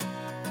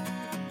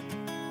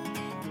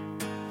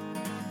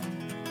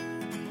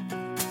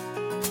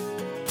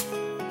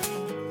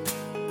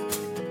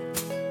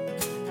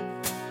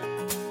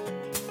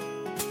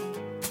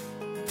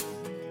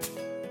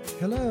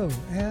Hello,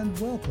 and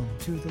welcome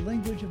to the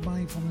Language of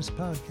Mindfulness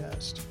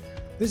podcast.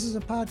 This is a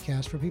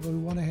podcast for people who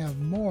want to have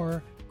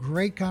more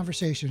great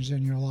conversations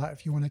in your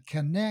life. You want to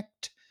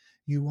connect,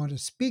 you want to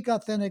speak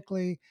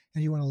authentically,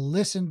 and you want to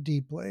listen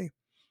deeply.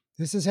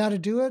 This is how to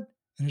do it,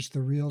 and it's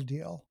the real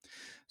deal.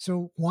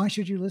 So why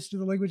should you listen to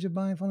the Language of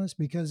Mindfulness?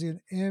 Because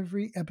in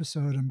every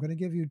episode, I'm going to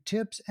give you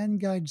tips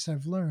and guidance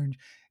I've learned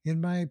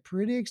in my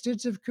pretty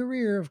extensive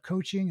career of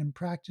coaching and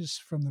practice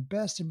from the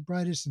best and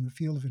brightest in the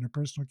field of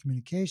interpersonal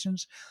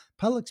communications,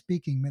 public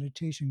speaking,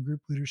 meditation,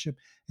 group leadership,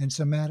 and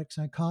somatic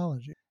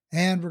psychology.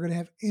 And we're going to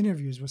have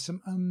interviews with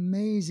some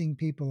amazing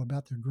people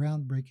about their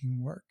groundbreaking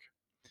work.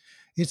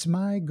 It's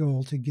my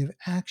goal to give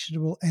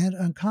actionable and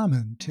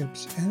uncommon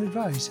tips and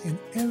advice in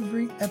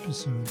every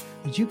episode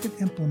that you can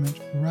implement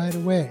right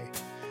away.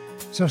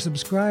 So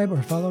subscribe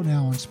or follow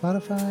now on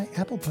Spotify,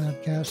 Apple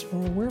Podcasts,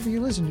 or wherever you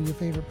listen to your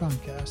favorite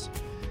podcasts.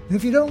 And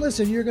if you don't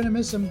listen, you're going to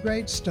miss some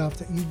great stuff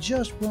that you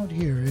just won't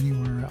hear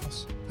anywhere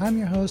else. I'm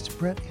your host,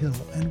 Brett Hill,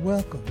 and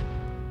welcome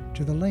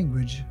to the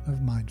Language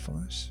of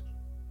Mindfulness.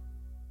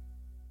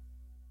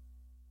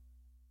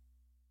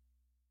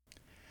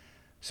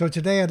 So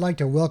today I'd like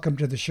to welcome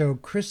to the show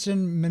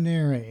Kristen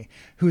Manieri,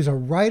 who's a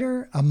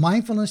writer, a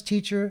mindfulness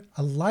teacher,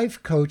 a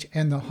life coach,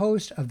 and the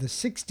host of the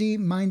 60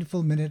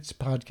 Mindful Minutes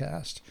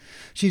podcast.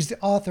 She's the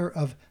author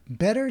of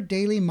Better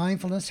Daily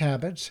Mindfulness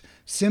Habits,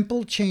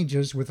 Simple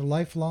Changes with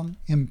Lifelong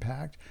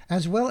Impact,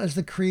 as well as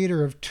the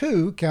creator of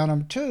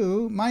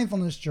two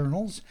mindfulness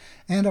journals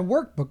and a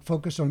workbook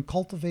focused on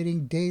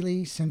cultivating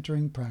daily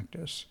centering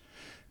practice.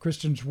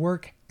 Kristen's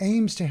work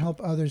aims to help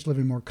others live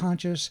a more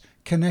conscious,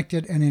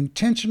 connected, and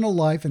intentional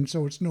life, and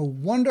so it's no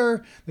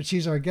wonder that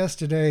she's our guest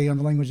today on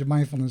the Language of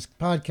Mindfulness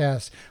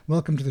podcast.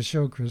 Welcome to the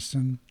show,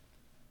 Kristen.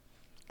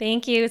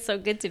 Thank you. It's so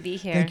good to be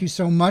here. Thank you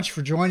so much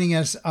for joining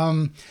us.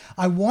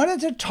 I wanted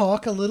to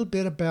talk a little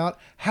bit about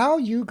how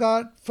you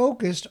got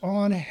focused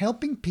on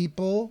helping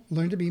people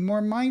learn to be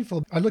more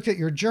mindful. I looked at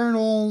your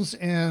journals,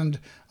 and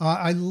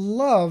I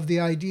love the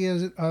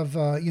idea of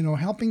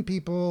helping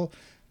people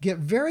get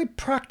very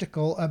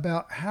practical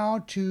about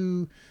how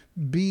to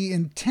be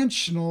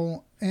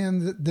intentional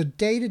and the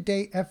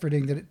day-to-day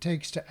efforting that it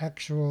takes to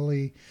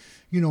actually,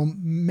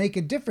 make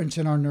a difference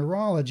in our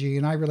neurology.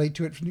 And I relate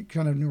to it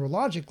kind of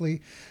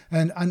neurologically.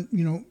 And,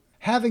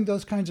 having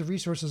those kinds of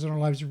resources in our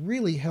lives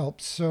really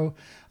helps. So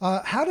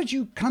how did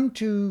you come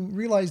to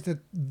realize that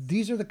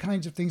these are the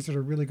kinds of things that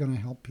are really going to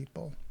help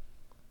people?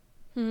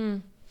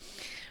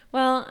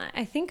 Well,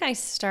 I think I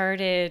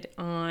started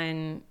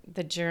on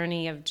the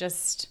journey of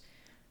just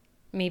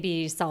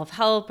maybe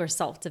self-help or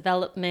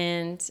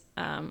self-development.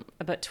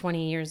 About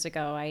 20 years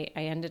ago, I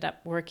ended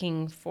up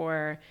working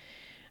for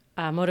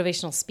a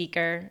motivational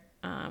speaker.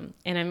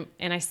 And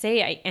I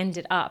say I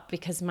ended up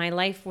because my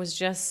life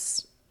was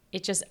I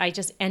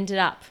just ended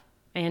up.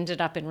 I ended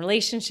up in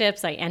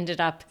relationships. I ended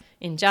up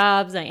in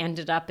jobs. I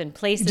ended up in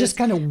places. You just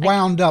kind of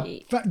wound up,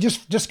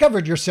 just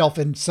discovered yourself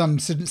in some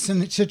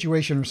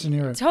situation or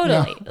scenario.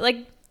 Totally. Yeah.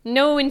 Like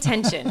no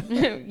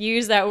intention.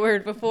 Use that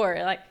word before.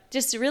 Like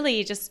just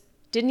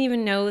didn't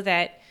even know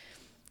that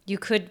you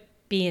could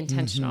be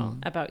intentional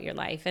about your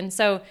life. And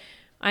so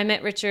I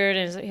met Richard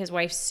and his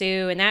wife,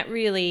 Sue, and that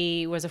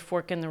really was a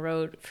fork in the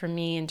road for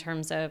me in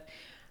terms of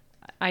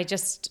I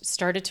just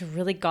started to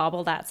really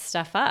gobble that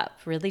stuff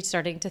up, really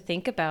starting to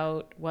think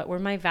about what were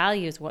my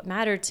values, what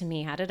mattered to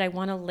me, how did I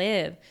want to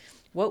live,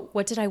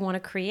 what did I want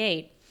to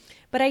create.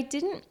 But I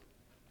didn't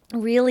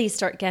really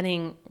start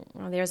getting,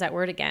 there's that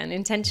word again,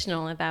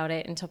 intentional about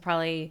it until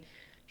probably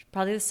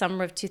the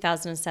summer of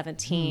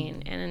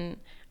 2017. And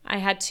I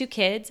had two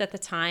kids at the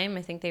time.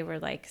 I think they were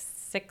like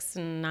 6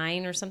 and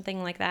 9 or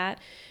something like that.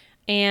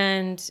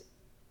 And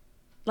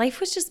life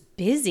was just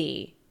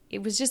busy.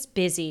 It was just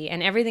busy,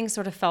 and everything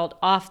sort of felt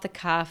off the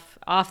cuff,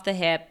 off the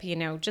hip,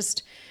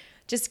 just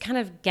kind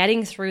of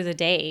getting through the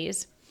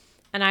days.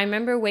 And I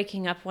remember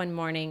waking up one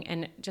morning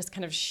and just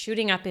kind of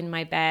shooting up in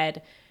my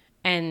bed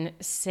and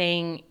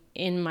saying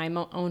in my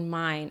own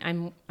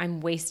mind,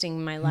 I'm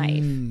wasting my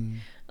life.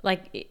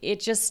 Like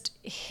it just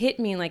hit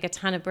me like a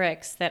ton of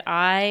bricks that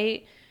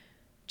I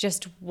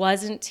just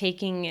wasn't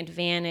taking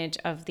advantage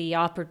of the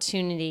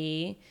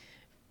opportunity,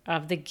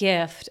 of the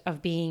gift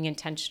of being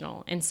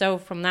intentional. And so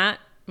from that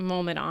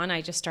moment on,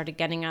 I just started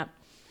getting up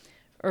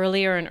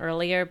earlier and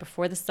earlier,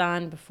 before the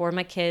sun, before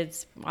my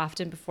kids,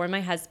 often before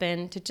my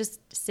husband, to just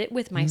sit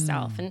with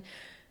myself. And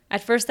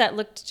at first that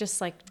looked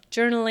just like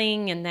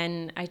journaling, and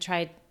then I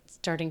tried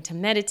starting to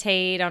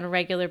meditate on a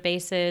regular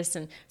basis,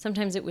 and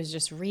sometimes it was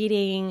just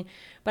reading.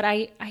 But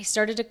I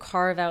started to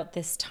carve out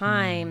this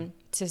time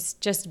to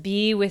just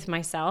be with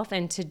myself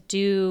and to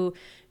do,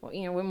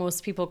 what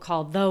most people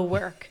call the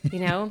work,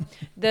 the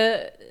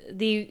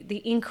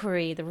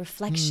inquiry, the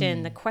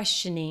reflection, the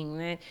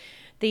questioning,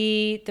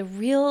 the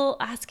real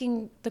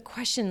asking the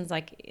questions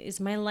like,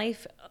 is my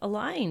life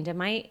aligned?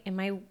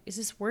 Is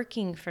this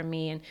working for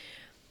me?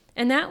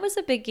 And that was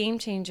a big game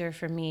changer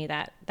for me,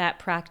 that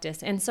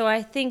practice. And so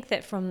I think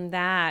that from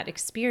that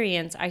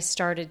experience, I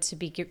started to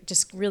be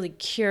just really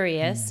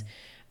curious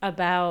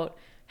about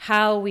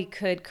how we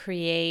could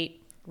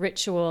create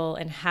ritual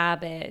and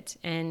habit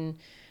and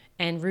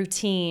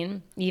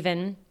routine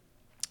even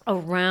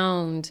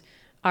around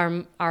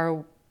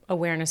our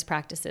awareness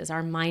practices,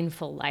 our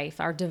mindful life,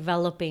 our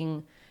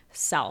developing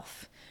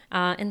self.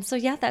 And so,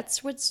 yeah,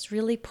 that's what's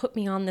really put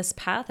me on this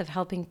path of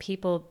helping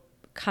people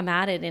come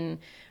at it in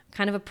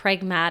kind of a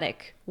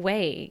pragmatic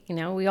way. You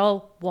know, we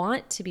all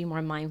want to be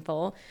more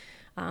mindful,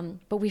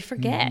 but we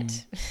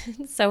forget.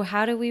 So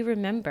how do we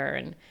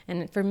remember?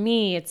 And for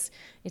me, it's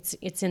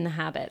in the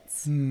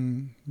habits.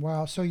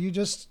 Wow. So you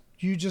just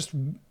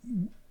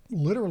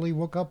literally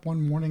woke up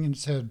one morning and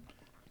said,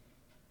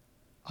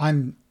 I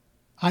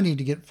need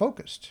to get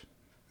focused.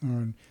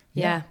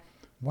 Yeah.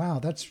 Wow,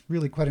 that's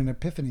really quite an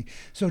epiphany.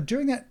 So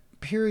during that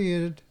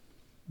period,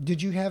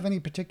 did you have any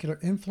particular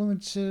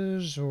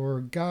influences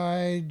or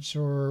guides,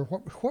 or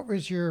what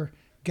was your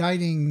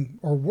guiding,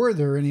 or were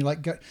there any I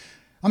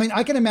mean,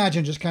 I can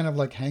imagine just kind of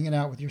like hanging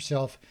out with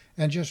yourself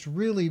and just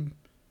really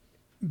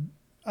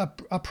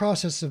a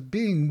process of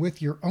being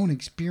with your own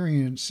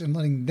experience and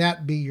letting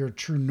that be your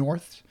true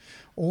north.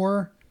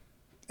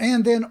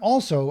 And then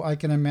also I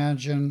can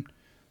imagine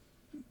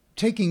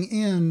taking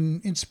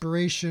in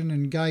inspiration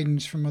and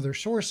guidance from other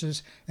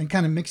sources and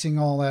kind of mixing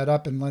all that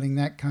up and letting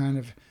that kind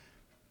of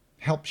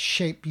help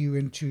shape you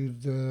into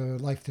the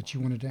life that you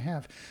wanted to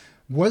have.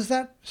 Was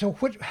that so?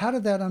 How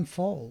did that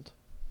unfold?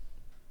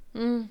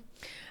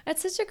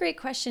 That's such a great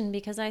question,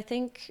 because I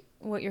think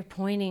what you're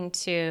pointing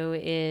to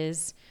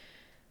is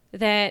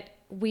that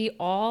we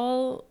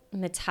all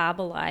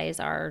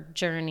metabolize our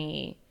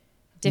journey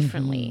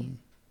differently.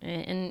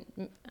 And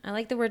I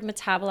like the word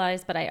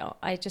metabolize, but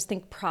I just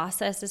think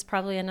process is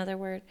probably another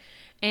word.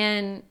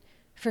 And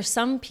for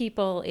some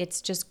people,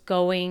 it's just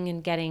going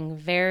and getting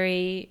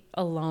very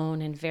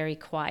alone and very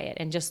quiet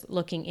and just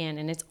looking in,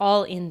 and it's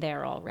all in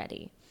there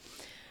already.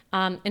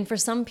 And for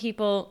some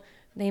people,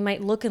 they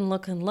might look and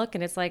look and look,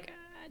 and it's like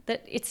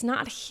that it's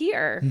not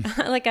here.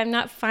 Like I'm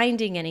not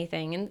finding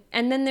anything.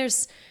 And then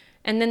there's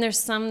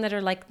some that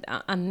are like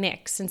a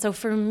mix. And so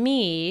for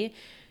me,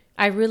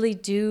 I really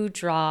do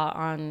draw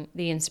on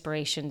the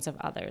inspirations of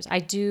others.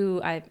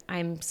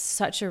 I'm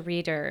such a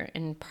reader,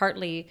 and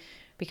partly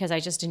because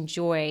I just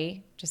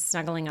enjoy just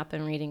snuggling up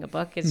and reading a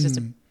book. It's just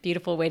a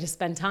beautiful way to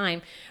spend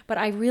time. But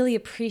I really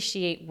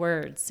appreciate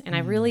words, and I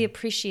really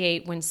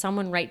appreciate when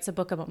someone writes a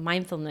book about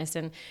mindfulness.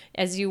 And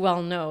as you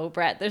well know,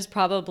 Brett, there's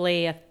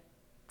probably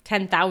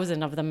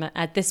 10,000 of them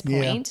at this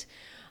point.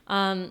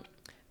 Yeah.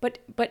 But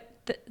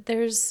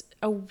there's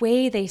a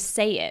way they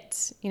say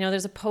it. You know,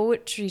 there's a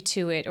poetry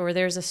to it, or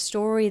there's a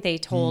story they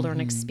told, or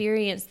an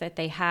experience that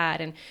they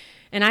had.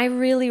 And I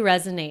really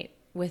resonate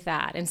with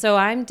that. And so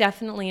I'm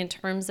definitely, in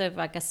terms of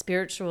like a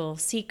spiritual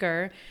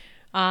seeker,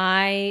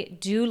 I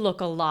do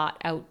look a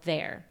lot out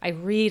there. I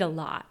read a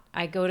lot.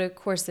 I go to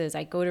courses.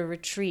 I go to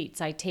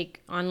retreats. I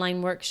take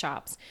online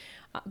workshops.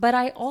 But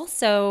I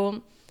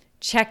also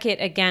check it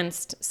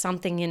against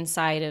something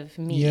inside of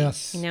me.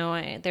 Yes. You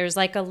know, there's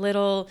like a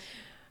little...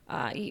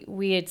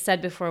 we had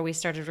said before we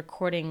started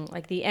recording,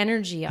 like the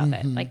energy of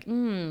it, like,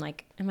 am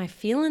I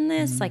feeling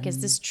this? Like,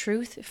 is this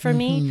truth for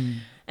me?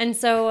 And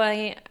so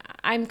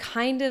I'm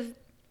kind of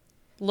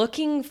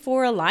looking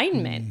for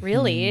alignment,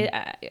 really.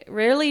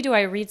 Rarely do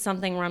I read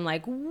something where I'm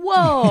like,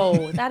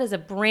 whoa, that is a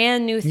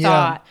brand new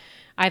thought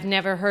I've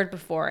never heard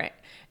before.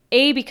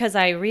 A, because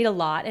I read a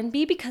lot, and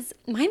B, because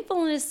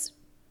mindfulness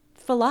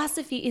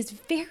philosophy is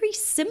very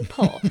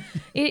simple.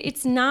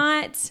 It's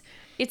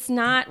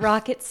not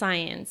rocket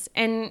science.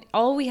 And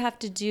all we have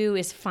to do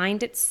is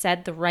find it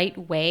said the right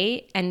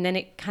way. And then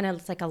it kind of,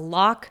 it's like a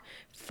lock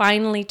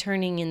finally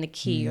turning in the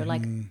key. You're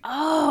like,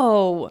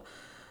 oh,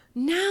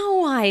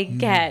 now I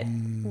get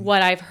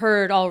what I've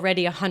heard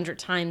already 100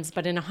 times,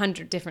 but in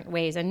 100 different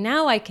ways. And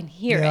now I can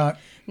hear it.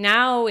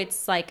 Now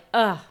it's like,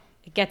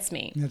 it gets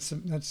me.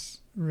 That's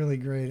really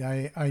great.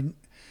 I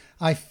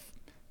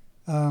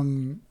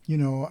kind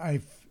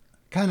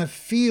of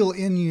feel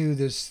in you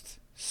this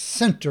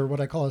center, what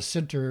I call a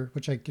center,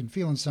 which I can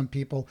feel in some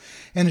people.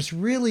 And it's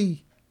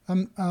really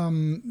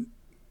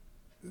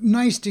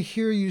nice to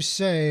hear you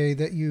say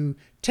that you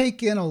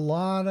take in a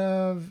lot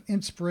of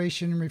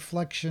inspiration and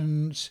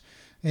reflections,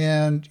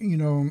 and,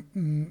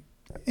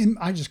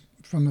 I just,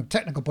 from a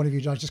technical point of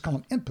view, I just call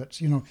them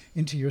inputs,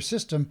 into your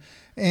system.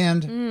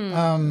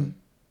 And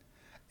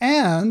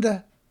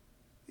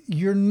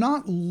you're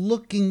not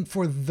looking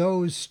for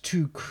those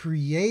to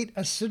create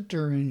a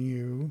center in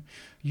you.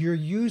 You're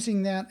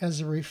using that as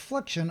a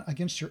reflection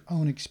against your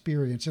own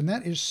experience. And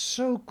that is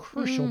so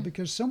crucial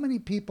because so many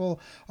people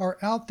are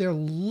out there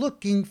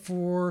looking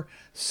for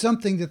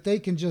something that they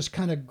can just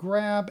kind of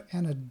grab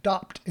and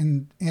adopt.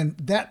 And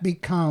that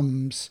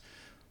becomes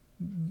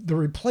the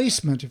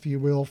replacement, if you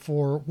will,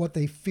 for what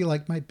they feel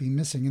like might be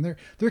missing. And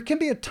there can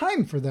be a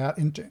time for that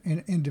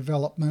in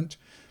development.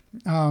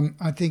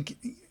 I think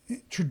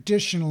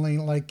traditionally,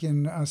 like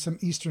in some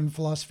Eastern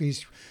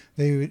philosophies,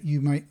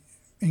 you might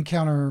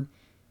encounter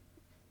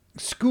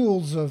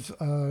schools of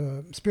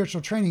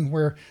spiritual training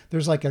where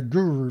there's like a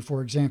guru,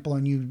 for example,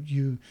 and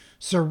you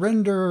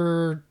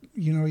surrender,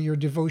 your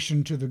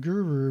devotion to the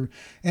guru.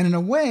 And in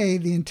a way,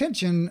 the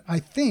intention, I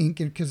think,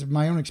 because of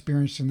my own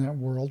experience in that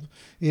world,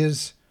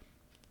 is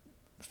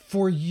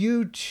for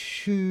you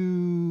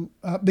to,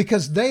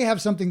 because they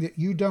have something that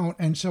you don't.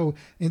 And so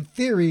in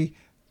theory,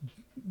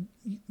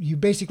 you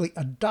basically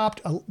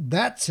adopt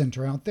that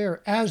center out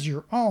there as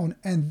your own.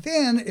 And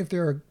then if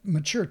they're a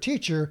mature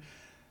teacher,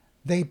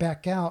 they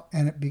back out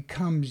and it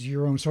becomes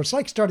your own. So it's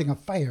like starting a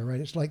fire,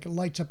 right? It's like it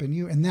lights up in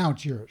you and now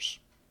it's yours.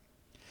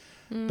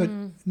 But,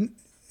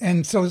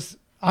 and so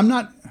I'm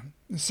not,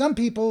 some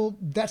people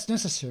that's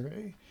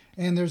necessary.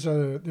 And there's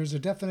a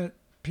definite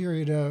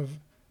period of,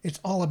 it's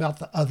all about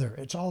the other.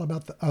 It's all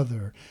about the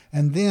other.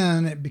 And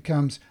then it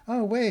becomes,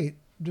 oh, wait,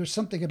 there's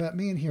something about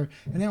me in here.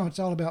 And now it's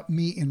all about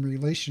me in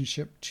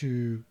relationship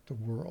to the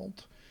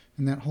world.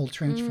 And that whole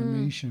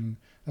transformation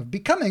of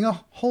becoming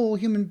a whole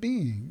human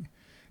being.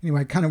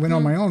 Anyway, I kind of went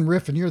on my own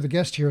riff, and you're the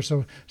guest here,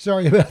 so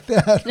sorry about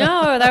that.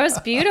 No, that was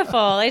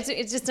beautiful.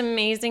 It's just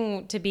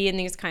amazing to be in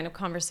these kind of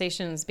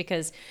conversations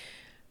because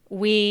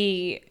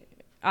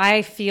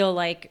I feel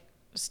like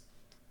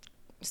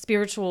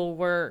spiritual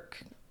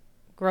work,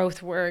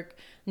 growth work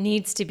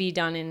needs to be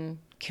done in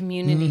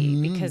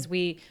community because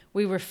we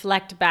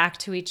reflect back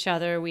to each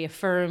other, we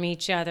affirm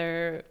each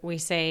other, we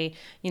say,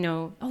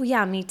 oh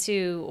yeah, me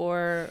too,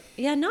 or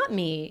yeah, not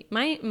me.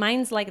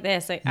 Mine's like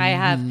this. I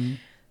have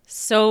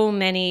so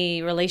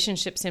many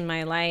relationships in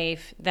my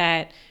life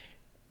that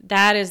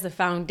is the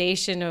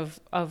foundation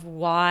of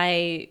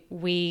why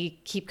we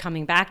keep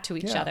coming back to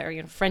each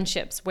other.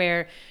 Friendships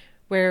where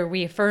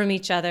we affirm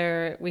each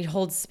other, we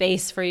hold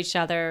space for each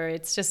other.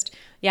 It's just,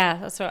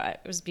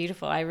 it was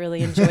beautiful. I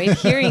really enjoyed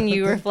hearing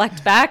you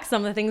reflect back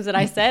some of the things that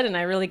I said, and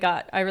I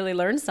really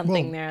learned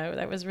something there.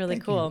 That was really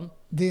cool.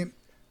 You.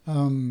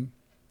 And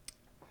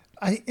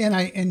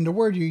the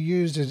word you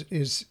used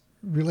is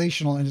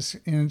relational, and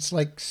it's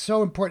like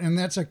so important, and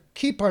that's a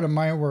key part of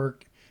my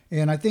work.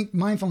 And I think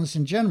mindfulness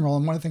in general,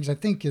 and one of the things I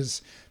think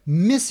is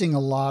missing a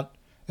lot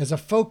as a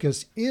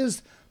focus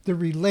is the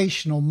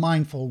relational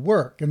mindful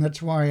work. And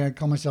that's why I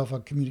call myself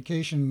a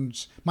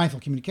mindful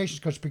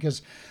communications coach,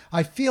 because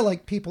I feel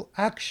like people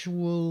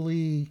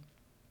actually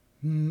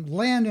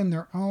land in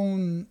their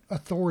own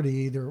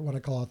authority, their what I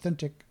call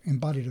authentic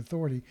embodied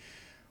authority,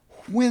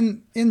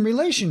 when in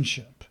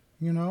relationship,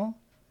 And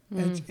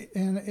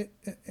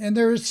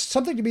there is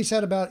something to be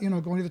said about,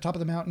 going to the top of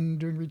the mountain,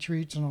 doing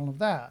retreats and all of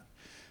that.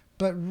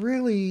 But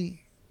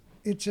really,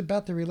 it's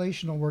about the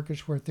relational work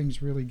is where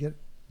things really get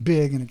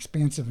big and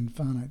expansive and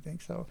fun, I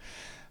think. So,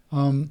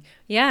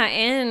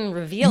 and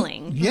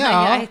revealing.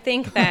 Yeah. I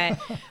think that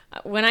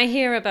when I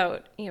hear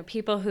about,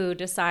 people who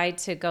decide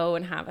to go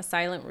and have a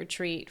silent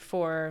retreat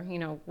for,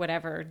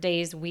 whatever,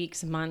 days,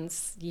 weeks,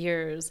 months,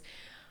 years,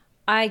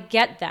 I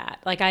get that.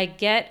 Like, I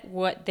get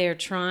what they're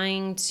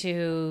trying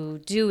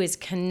to do is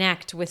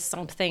connect with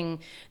something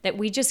that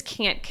we just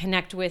can't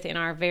connect with in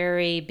our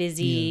very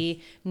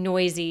busy,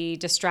 noisy,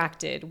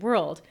 distracted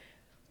world.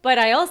 But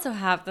I also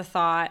have the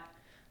thought,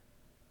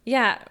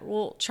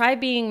 try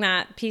being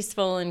that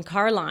peaceful in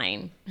car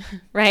line,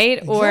 right?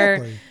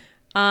 Exactly.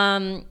 Or,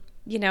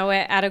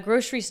 at a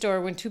grocery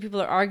store when two people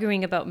are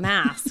arguing about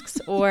masks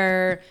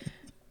or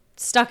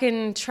stuck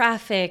in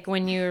traffic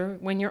when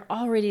you're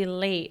already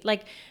late.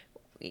 Like,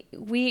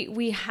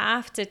 we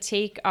have to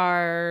take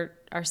our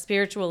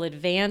spiritual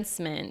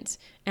advancement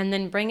and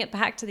then bring it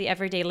back to the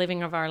everyday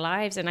living of our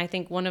lives. And I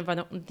think one of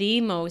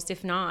the most,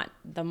 if not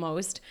the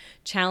most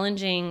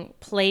challenging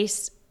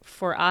place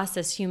for us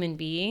as human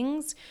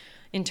beings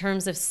in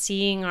terms of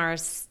seeing our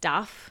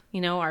stuff,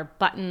 our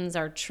buttons,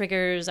 our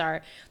triggers,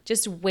 our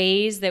just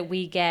ways that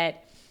we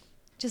get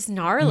just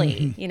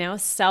gnarly,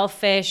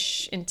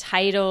 selfish,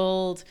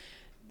 entitled,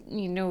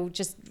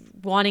 just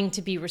wanting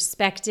to be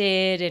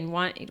respected and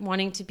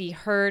wanting to be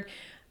heard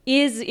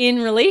is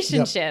in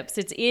relationships.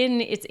 Yep.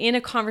 It's in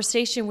a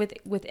conversation with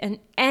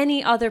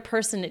any other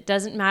person. It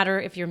doesn't matter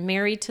if you're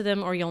married to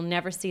them or you'll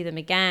never see them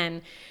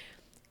again.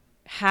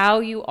 How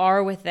you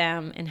are with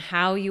them and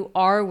how you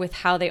are with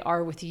how they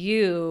are with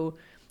you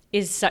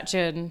is such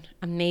an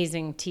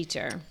amazing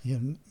teacher. Yeah.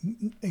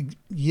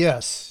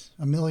 Yes.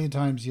 A million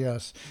times.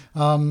 Yes.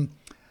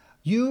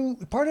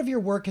 Part of your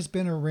work has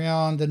been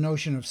around the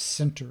notion of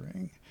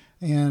centering,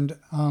 and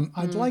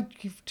I'd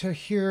like to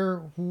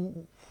hear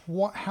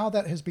how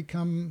that has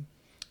become,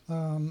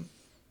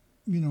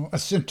 a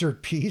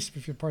centerpiece,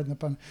 if you pardon the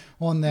pun,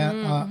 on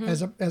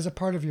that as a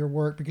part of your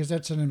work, because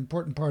that's an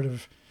important part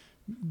of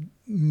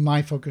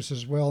my focus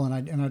as well,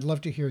 and I'd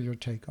love to hear your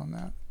take on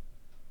that.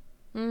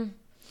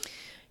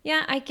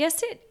 Yeah, I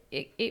guess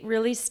it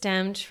really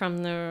stemmed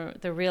from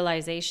the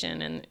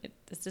realization, and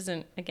this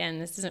isn't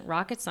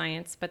rocket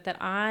science, but that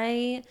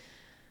I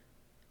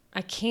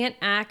can't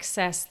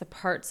access the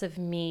parts of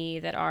me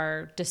that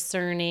are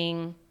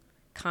discerning,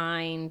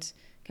 kind,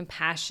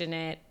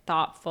 compassionate,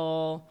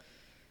 thoughtful,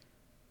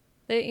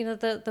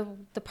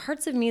 the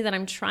parts of me that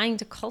I'm trying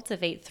to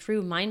cultivate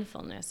through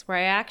mindfulness, where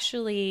I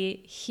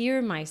actually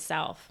hear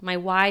myself, my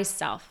wise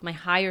self, my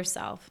higher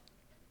self.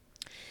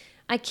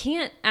 I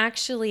can't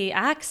actually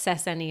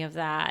access any of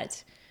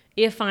that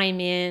if I'm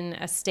in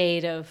a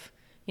state of,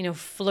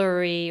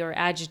 flurry or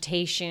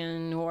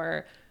agitation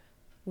or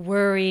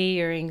worry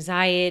or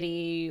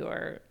anxiety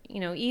or,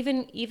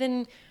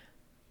 even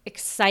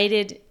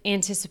excited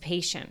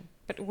anticipation.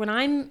 But when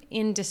I'm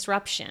in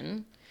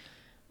disruption,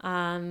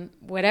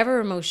 whatever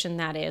emotion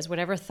that is,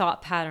 whatever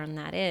thought pattern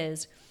that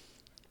is,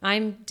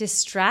 I'm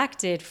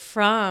distracted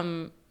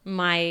from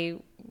my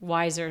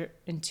wiser,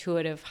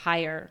 intuitive,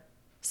 higher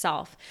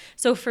self.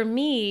 So for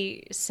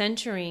me,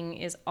 centering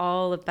is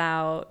all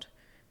about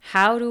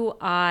how do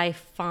I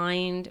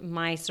find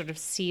my sort of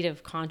seat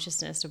of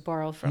consciousness, to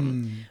borrow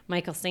from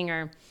Michael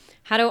Singer.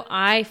 How do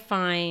I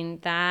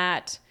find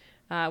that,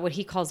 what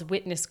he calls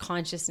witness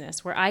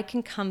consciousness, where I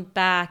can come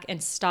back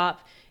and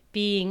stop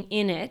being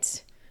in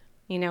it.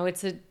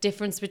 It's a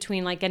difference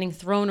between like getting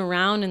thrown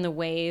around in the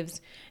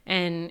waves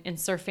and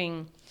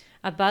surfing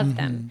above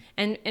them.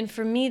 And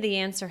for me, the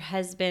answer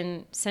has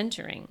been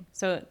centering.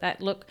 So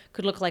that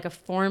could look like a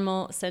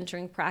formal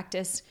centering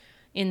practice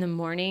in the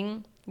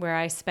morning, where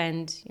I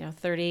spend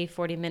 30,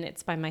 40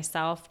 minutes by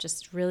myself,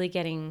 just really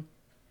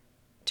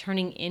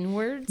turning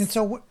inwards. And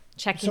so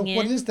checking in.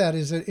 What is that?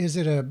 Is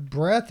it a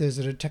breath? Is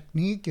it a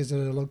technique? Is it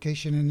a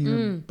location in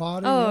your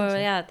body? Oh,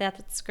 yeah,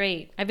 that's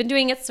great. I've been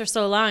doing it for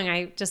so long,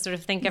 I just sort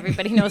of think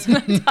everybody knows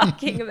what I'm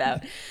talking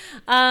about.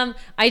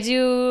 I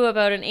do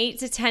about an 8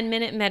 to 10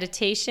 minute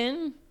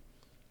meditation,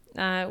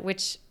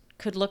 which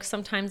could look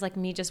sometimes like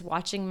me just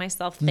watching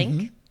myself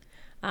think.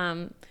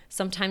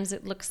 Sometimes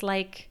it looks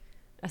like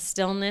a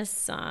stillness.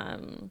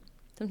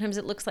 Sometimes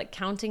it looks like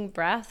counting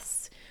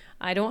breaths.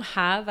 I don't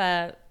have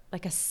a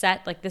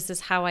set, like this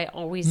is how I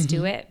always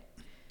do it.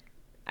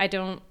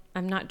 I'm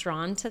not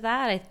drawn to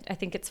that. I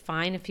think it's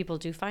fine if people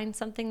do find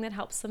something that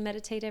helps them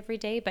meditate every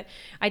day, but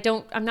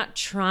I'm not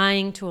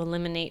trying to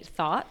eliminate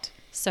thought.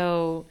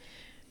 So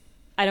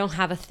I don't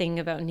have a thing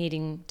about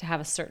needing to have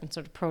a certain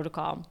sort of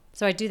protocol.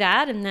 So I do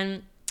that, and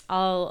then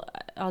I'll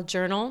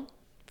journal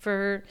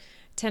for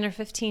 10 or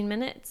 15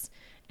 minutes.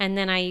 And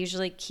then I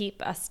usually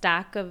keep a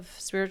stack of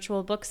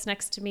spiritual books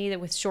next to me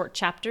with short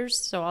chapters.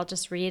 So I'll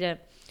just read a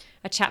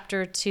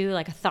chapter or two,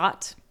 like a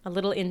thought, a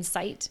little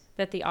insight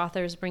that the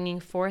author is bringing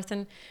forth.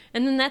 And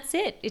then that's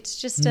it. It's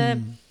just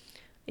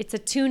it's a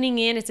tuning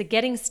in, it's a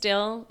getting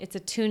still, it's a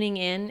tuning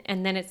in.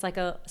 And then it's like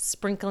a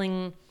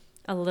sprinkling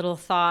a little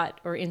thought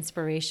or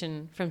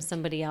inspiration from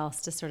somebody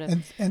else to sort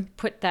of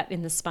put that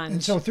in the sponge.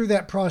 And so through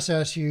that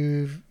process,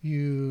 you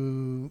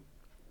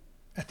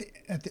at the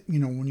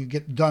when you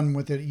get done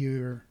with it,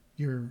 you're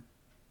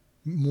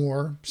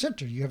more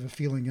centered. You have a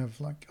feeling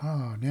of like,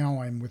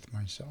 now I'm with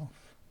myself,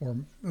 or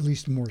at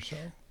least more so.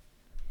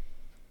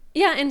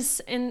 Yeah, and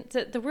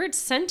the word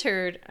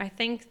centered, I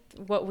think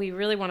what we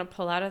really want to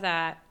pull out of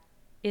that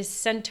is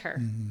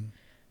center.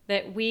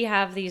 That we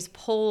have these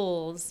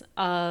poles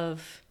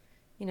of,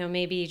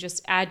 maybe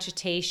just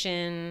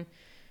agitation,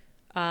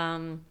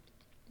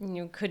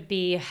 could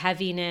be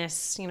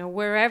heaviness,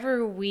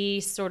 wherever we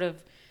sort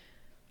of,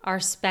 our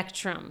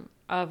spectrum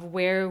of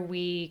where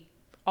we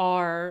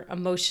are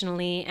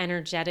emotionally,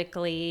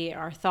 energetically,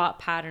 our thought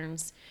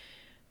patterns.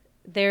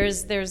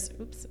 There's a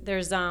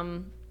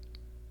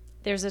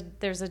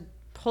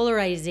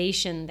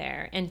polarization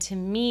there. And to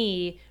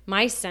me,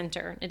 my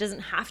center, it doesn't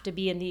have to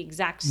be in the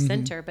exact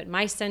center, but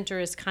my center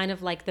is kind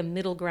of like the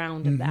middle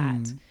ground of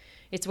that.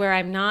 It's where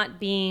I'm not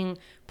being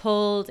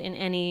pulled in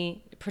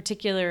any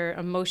particular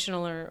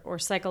emotional or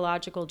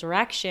psychological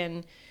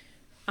direction.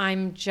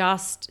 I'm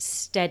just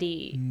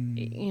steady,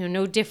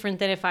 no different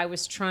than if I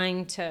was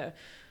trying to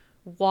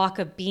walk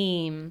a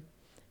beam.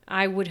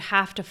 I would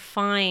have to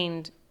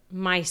find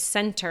my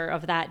center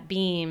of that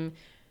beam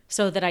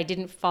so that I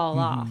didn't fall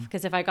off.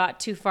 Because if I got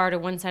too far to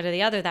one side or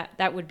the other,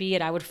 that would be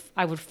it. I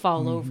would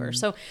fall over.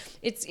 So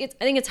I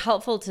think it's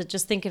helpful to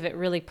just think of it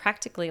really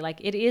practically.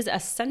 Like it is a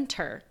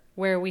center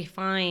where we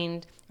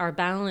find our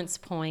balance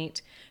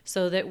point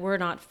so that we're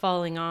not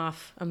falling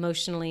off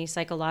emotionally,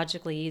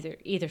 psychologically,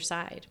 either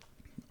side.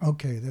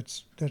 Okay,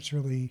 that's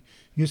really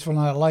useful. And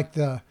I like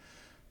the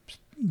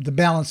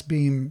balance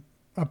beam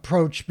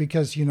approach,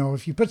 because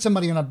if you put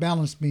somebody on a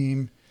balance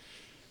beam,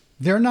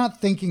 they're not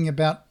thinking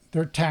about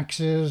their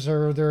taxes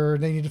or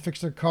they need to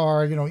fix their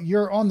car.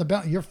 You're on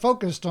you're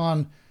focused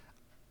on,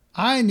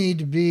 I need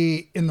to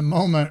be in the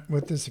moment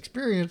with this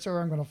experience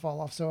or I'm going to fall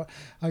off. So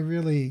I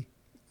really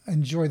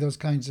enjoy those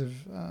kinds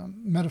of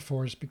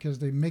metaphors, because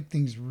they make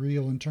things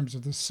real in terms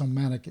of the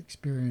somatic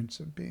experience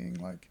of being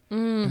like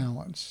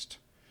balanced.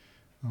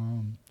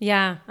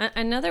 Yeah.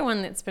 Another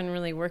one that's been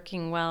really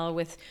working well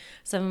with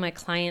some of my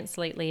clients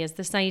lately is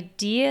this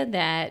idea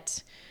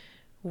that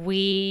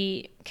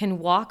we can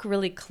walk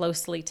really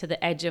closely to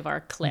the edge of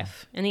our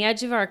cliff. And the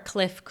edge of our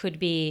cliff could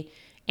be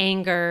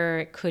anger,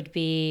 it could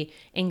be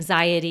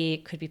anxiety,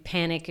 it could be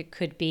panic, it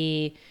could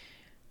be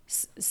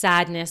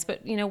sadness.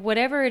 But,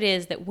 whatever it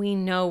is that we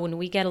know, when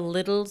we get a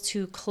little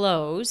too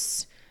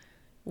close,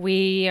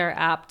 we are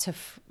apt to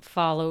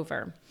fall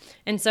over.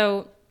 And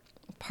so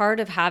part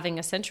of having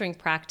a centering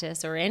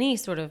practice or any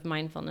sort of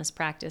mindfulness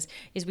practice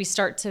is we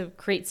start to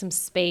create some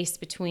space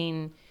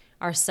between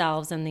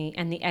ourselves and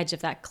the edge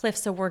of that cliff,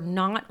 so we're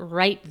not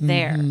right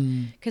there.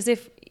 Because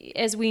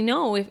as we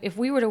know, if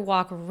we were to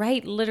walk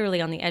right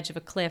literally on the edge of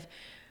a cliff,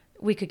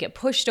 we could get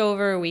pushed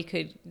over,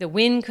 the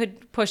wind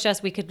could push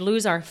us, we could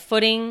lose our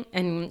footing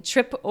and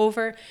trip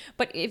over.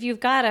 But if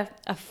you've got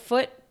a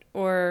foot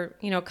or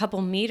a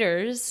couple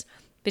meters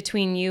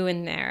between you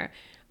and there,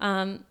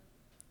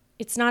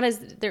 it's not as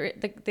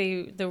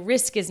the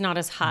risk is not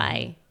as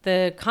high.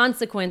 The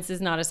consequence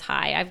is not as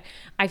high.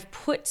 I've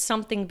put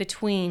something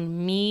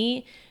between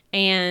me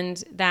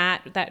and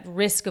that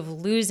risk of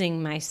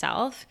losing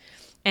myself.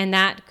 And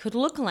that could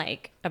look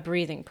like a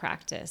breathing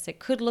practice. It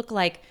could look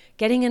like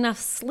getting enough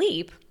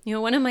sleep.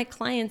 One of my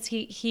clients,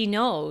 he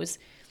knows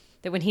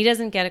that when he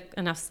doesn't get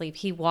enough sleep,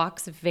 he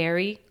walks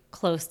very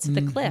close to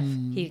the cliff.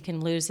 He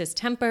can lose his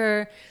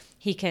temper.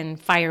 He can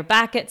fire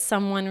back at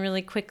someone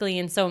really quickly.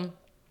 And so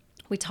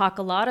we talk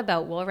a lot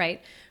about, well,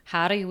 right,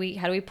 how do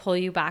we pull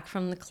you back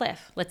from the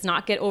cliff? Let's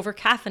not get over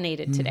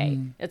caffeinated today.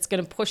 It's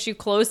going to push you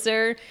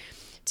closer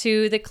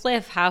to the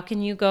cliff. How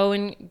can you go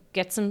and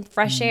get some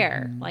fresh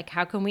air? Like,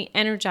 how can we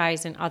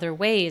energize in other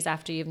ways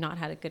after you've not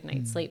had a good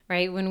night's sleep,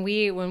 right? When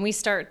we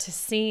start to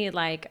see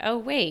like, oh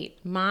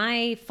wait,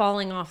 my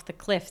falling off the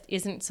cliff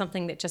isn't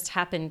something that just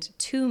happened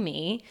to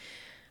me.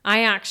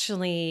 I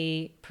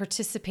actually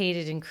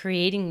participated in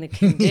creating the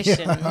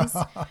conditions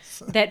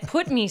that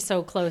put me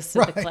so close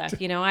to the cliff.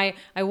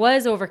 I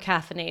was over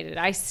caffeinated.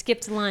 I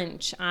skipped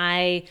lunch.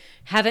 I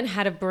haven't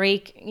had a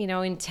break,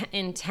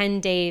 in 10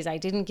 days. I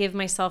didn't give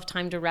myself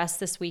time to rest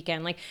this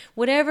weekend. Like,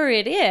 whatever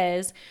it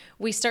is,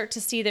 we start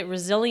to see that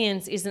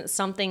resilience isn't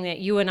something that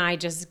you and I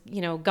just,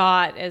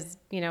 got as,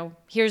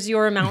 here's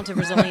your amount of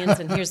resilience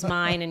and here's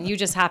mine, and you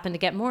just happen to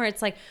get more.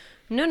 It's like,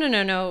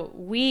 no.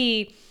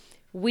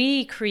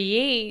 We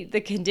create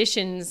the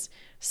conditions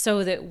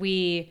so that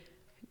we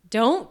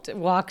don't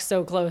walk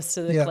so close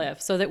to the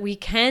cliff, so that we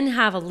can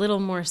have a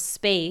little more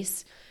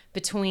space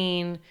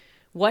between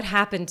what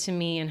happened to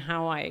me and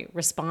how I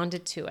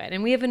responded to it.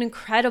 And we have an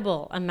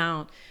incredible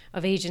amount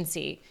of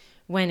agency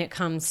when it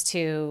comes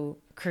to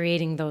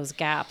creating those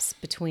gaps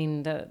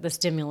between the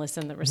stimulus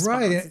and the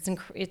response. Right.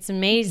 It's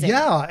amazing.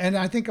 Yeah, and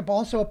I think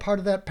also a part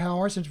of that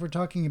power, since we're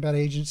talking about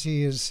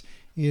agency, is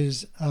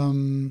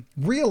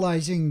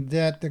realizing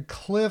that the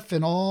cliff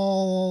and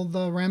all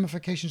the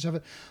ramifications of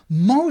it,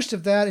 most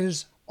of that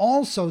is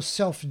also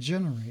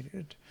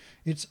self-generated.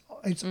 It's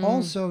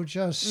also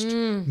just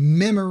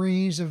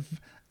memories of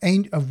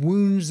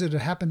wounds that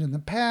have happened in the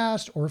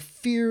past, or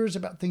fears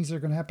about things that are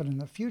going to happen in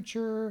the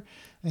future.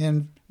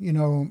 And,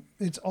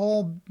 it's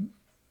all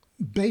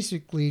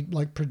basically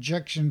like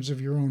projections of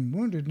your own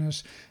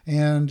woundedness,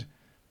 and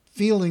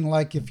feeling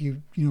like if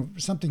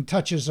something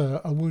touches a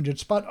wounded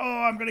spot,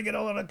 oh, I'm going to get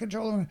all out of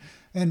control,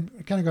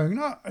 and kind of going,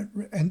 no,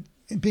 and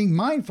being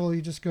mindful,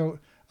 you just go,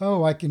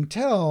 oh, I can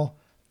tell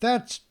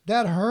that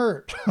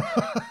hurt,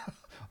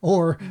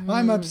 or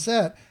I'm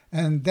upset,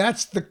 and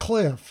that's the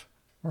cliff,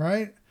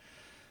 right?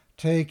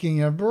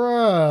 Taking a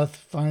breath,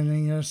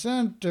 finding a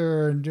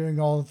center, and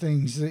doing all the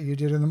things that you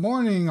did in the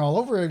morning all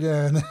over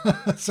again.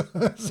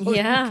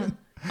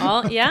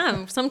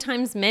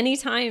 Sometimes many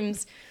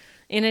times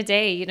in a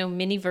day,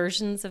 mini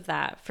versions of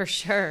that, for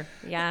sure.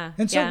 Yeah.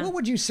 And so what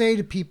would you say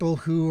to people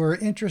who are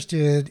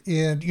interested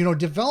in,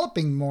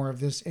 developing more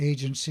of this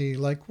agency?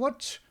 Like,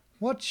 what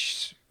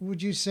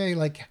would you say,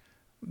 like,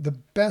 the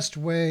best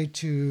way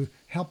to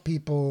help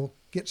people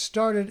get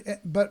started,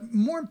 but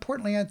more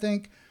importantly, I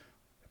think,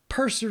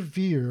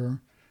 persevere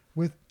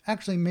with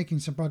actually making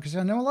some progress?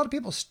 I know a lot of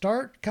people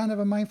start kind of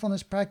a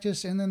mindfulness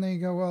practice and then they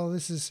go, well,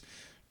 this is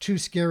too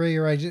scary,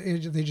 or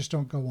they just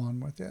don't go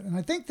on with it. And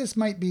I think this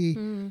might be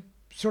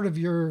sort of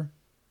your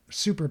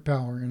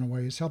superpower in a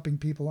way, is helping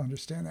people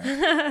understand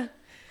that.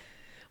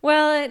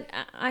 Well,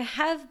 I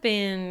have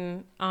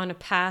been on a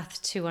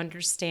path to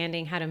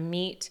understanding how to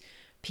meet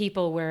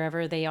people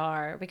wherever they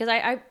are, because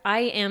I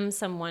am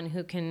someone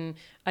who can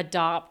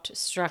adopt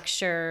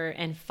structure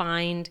and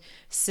find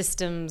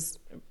systems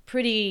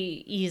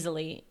pretty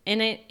easily.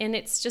 And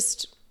it's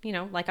just,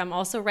 like, I'm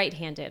also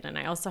right-handed and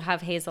I also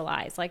have hazel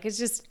eyes. Like, it's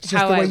just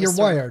how the way you're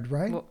wired,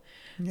 right?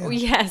 Well,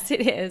 yes,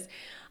 it is.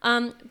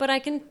 But I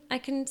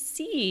can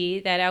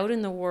see that out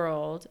in the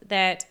world,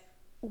 that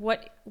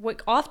what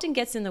often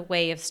gets in the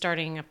way of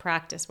starting a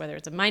practice, whether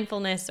it's a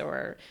mindfulness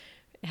or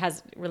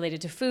has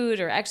related to food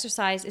or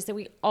exercise, is that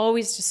we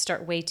always just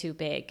start way too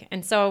big.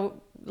 And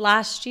so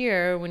last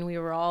year, when we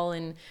were all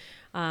in,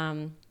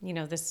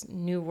 this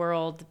new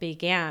world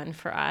began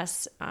for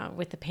us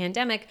with the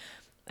pandemic,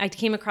 I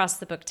came across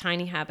the book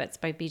Tiny Habits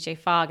by BJ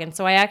Fogg. And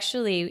so I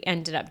actually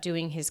ended up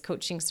doing his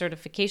coaching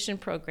certification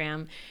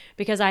program,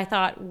 because I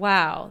thought,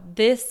 wow,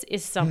 this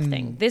is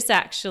something. This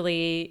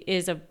actually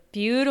is a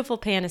beautiful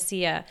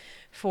panacea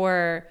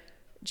for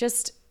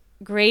just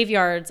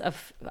graveyards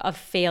of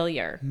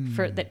failure,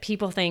 for that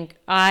people think,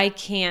 I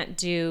can't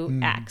do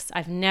X.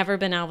 I've never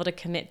been able to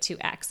commit to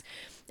X.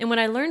 And what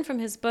I learned from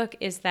his book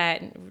is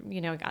that,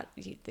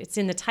 it's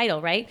in the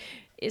title, right?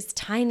 Is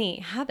tiny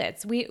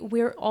habits.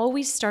 We're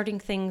always starting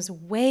things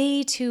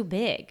way too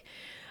big.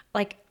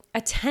 Like a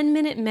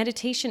 10-minute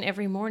meditation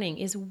every morning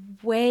is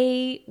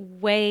way,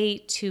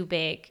 way too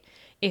big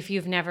if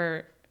you've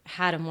never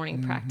had a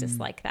morning practice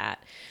like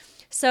that.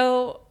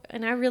 So,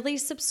 and I really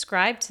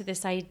subscribe to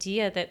this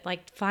idea that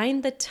like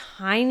find the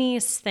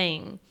tiniest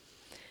thing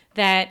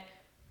that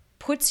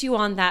puts you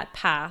on that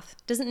path.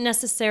 Doesn't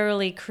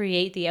necessarily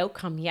create the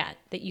outcome yet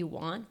that you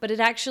want, but it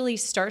actually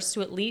starts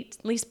to at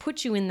least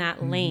put you in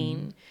that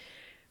lane,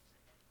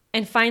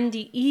 and find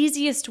the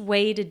easiest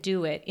way to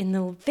do it in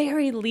the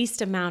very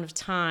least amount of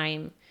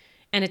time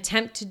and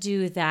attempt to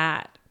do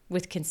that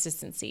with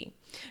consistency.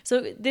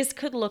 So this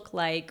could look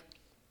like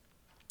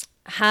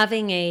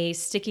having a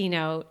sticky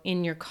note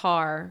in your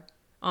car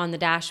on the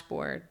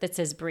dashboard that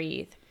says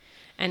breathe.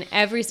 And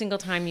every single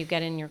time you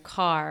get in your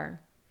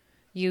car,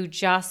 you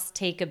just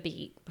take a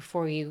beat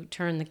before you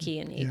turn the key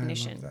in the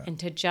ignition, and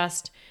to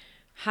just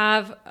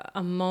have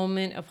a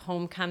moment of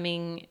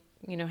homecoming,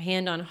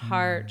 hand on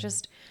heart,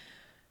 just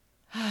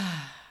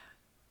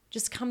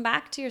come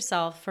back to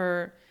yourself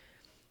for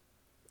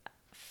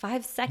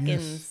 5 seconds.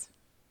 Yes.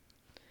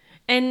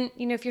 And,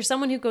 if you're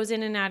someone who goes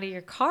in and out of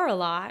your car a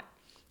lot,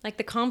 like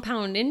the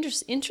compound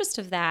interest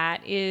of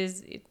that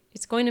is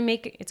it's going to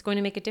make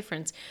a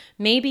difference.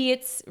 Maybe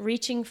it's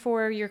reaching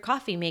for your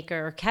coffee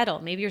maker or kettle.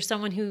 Maybe you're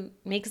someone who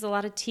makes a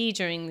lot of tea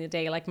during the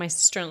day, like my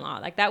sister-in-law.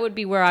 Like that would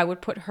be where I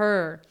would put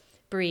her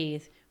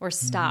breathe or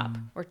stop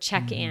or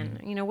check in,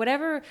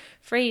 whatever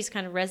phrase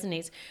kind of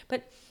resonates.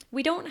 But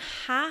we don't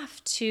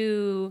have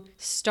to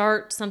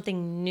start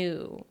something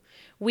new.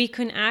 We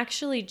can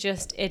actually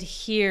just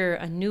adhere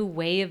a new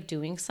way of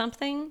doing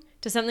something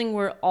to something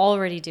we're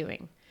already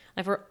doing.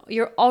 Like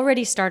you're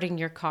already starting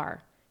your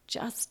car.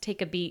 Just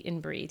take a beat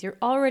and breathe. You're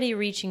already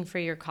reaching for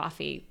your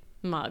coffee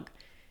mug.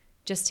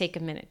 Just take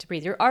a minute to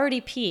breathe. You're already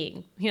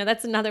peeing.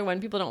 That's another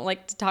one. People don't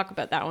like to talk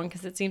about that one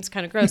because it seems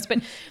kind of gross. But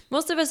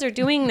most of us are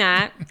doing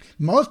that.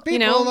 Most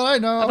people that I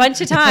know. A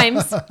bunch of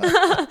times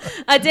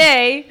a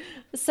day.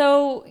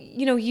 So,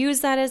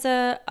 use that as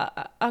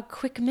a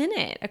quick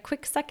minute, a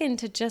quick second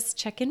to just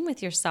check in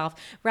with yourself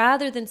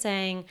rather than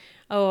saying,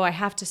 oh, I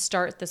have to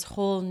start this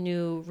whole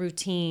new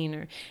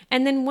routine.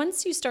 And then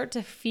once you start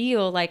to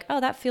feel like, oh,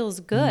 that feels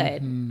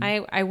good.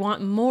 I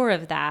want more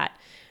of that.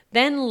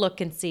 Then look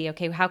and see,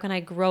 okay, how can I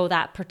grow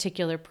that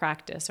particular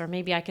practice? Or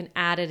maybe I can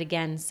add it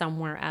again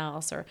somewhere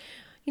else. Or,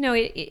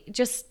 it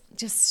just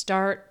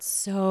start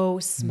so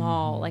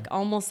small, like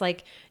almost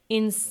like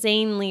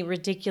insanely,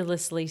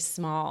 ridiculously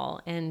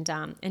small, and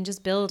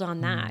just build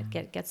on that.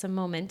 Get some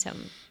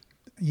momentum.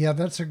 Yeah,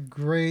 that's a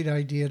great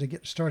idea to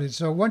get started.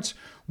 So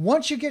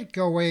once you get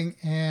going,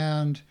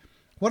 and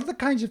what are the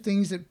kinds of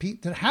things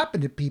that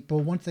happen to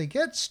people once they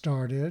get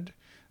started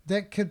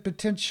that could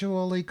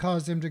potentially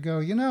cause them to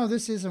go,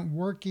 this isn't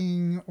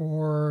working,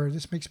 or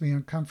this makes me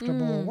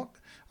uncomfortable?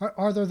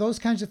 Are there those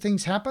kinds of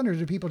things happen, or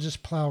do people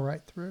just plow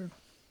right through?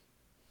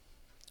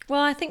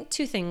 Well, I think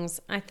two things.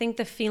 I think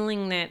the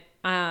feeling that,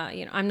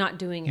 I'm not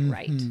doing it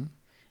right.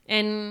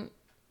 And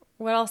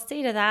what I'll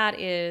say to that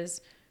is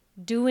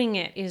doing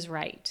it is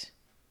right.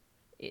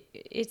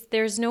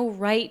 There's no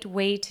right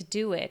way to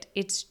do it.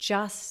 It's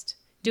just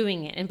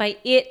doing it. And by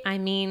it, I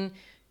mean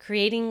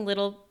creating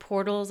little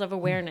portals of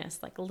awareness,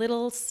 like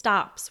little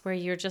stops where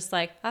you're just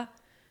like, I'm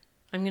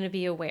going to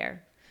be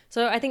aware.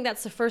 So I think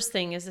that's the first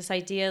thing, is this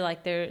idea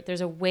like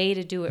there's a way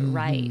to do it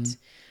right.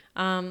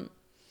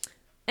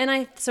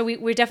 So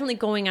we're definitely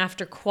going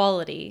after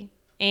quality,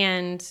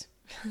 and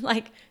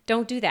like,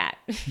 don't do that.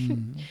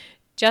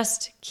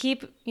 Just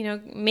keep,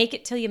 make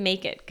it till you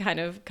make it kind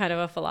of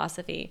a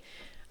philosophy.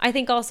 I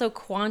think also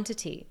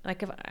quantity,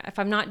 like if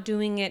I'm not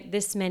doing it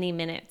this many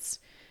minutes,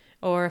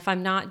 or if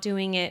I'm not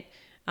doing it,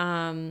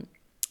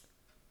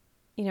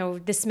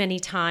 this many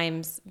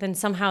times, then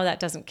somehow that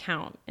doesn't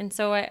count. And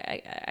so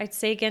I'd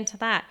say again to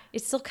that,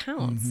 it still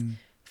counts.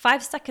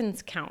 5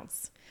 seconds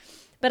counts.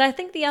 But I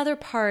think the other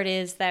part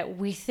is that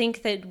we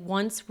think that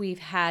once we've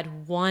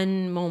had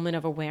one moment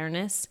of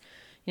awareness,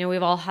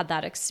 we've all had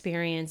that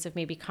experience of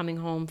maybe coming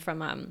home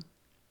from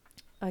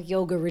a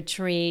yoga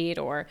retreat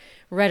or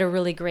read a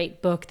really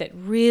great book that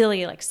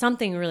really, like,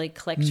 something really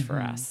clicked for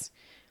us.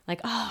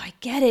 Like, oh, I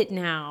get it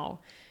now.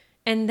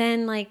 And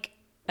then like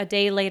a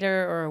day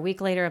later or a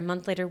week later, a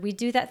month later, we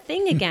do that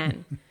thing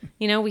again.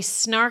 We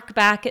snark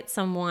back at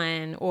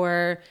someone,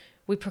 or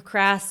we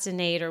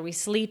procrastinate, or we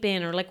sleep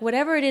in, or like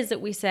whatever it is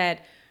that we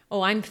said,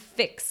 oh, I'm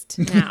fixed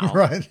now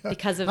right.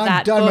 because of I'm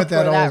that done book with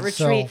that or that old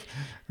retreat. Self.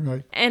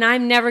 Right. And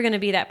I'm never going to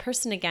be that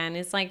person again.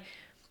 It's like,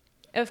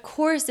 of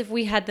course, if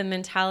we had the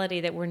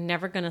mentality that we're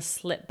never going to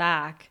slip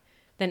back,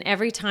 then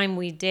every time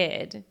we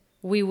did,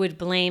 we would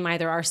blame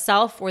either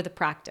ourselves or the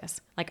practice.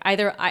 Like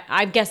either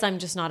I guess I'm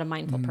just not a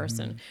mindful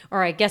person,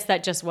 or I guess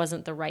that just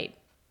wasn't the right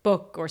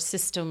book or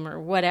system or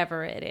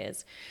whatever it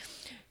is.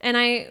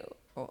 And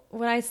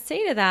what I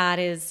say to that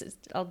is,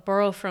 I'll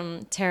borrow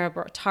from Tara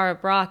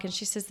Brach, and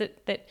she says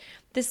that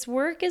this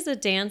work is a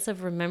dance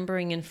of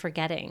remembering and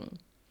forgetting.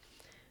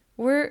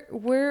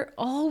 we're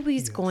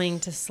always Yes. going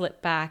to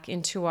slip back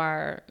into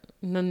our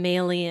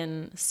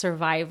mammalian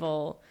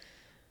survival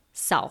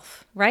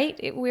self,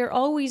 right? We're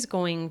always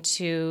going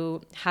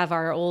to have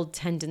our old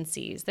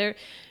tendencies.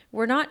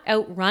 We're not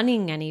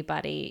outrunning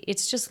anybody.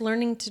 It's just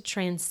learning to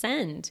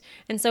transcend.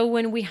 And so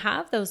when we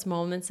have those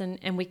moments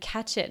and we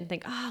catch it and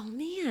think, oh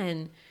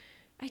man,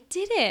 I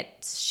did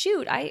it.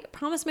 Shoot, I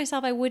promised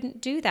myself I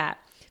wouldn't do that.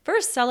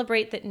 First,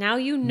 celebrate that now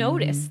you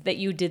notice that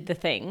you did the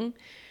thing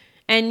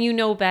and you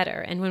know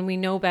better. And when we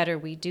know better,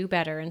 we do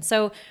better. And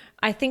so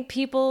I think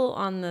people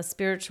on the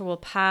spiritual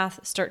path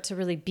start to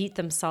really beat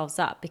themselves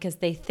up because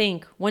they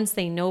think once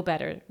they know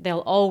better, they'll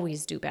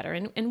always do better.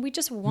 And we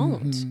just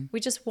won't. We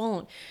just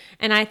won't.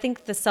 And I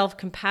think the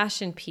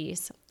self-compassion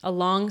piece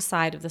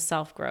alongside of the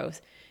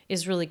self-growth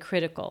is really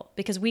critical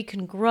because we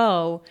can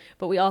grow,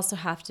 but we also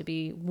have to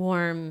be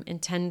warm and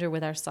tender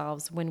with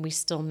ourselves when we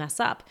still mess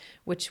up,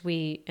 which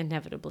we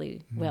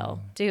inevitably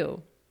will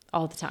do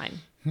all the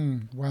time.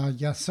 Well,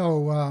 yeah.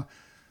 So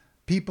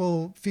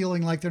people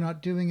feeling like they're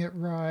not doing it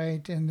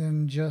right, and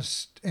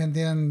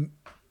then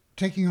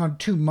taking on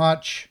too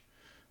much.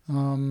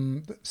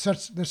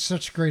 That's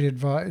such great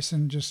advice.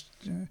 And just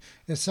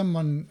as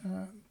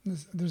someone,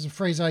 there's a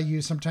phrase I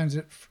use sometimes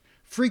that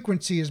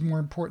frequency is more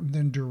important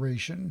than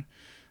duration.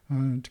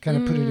 To kind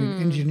of put it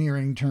in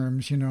engineering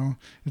terms,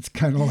 it's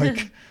kind of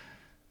like,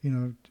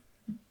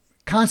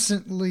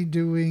 constantly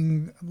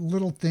doing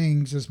little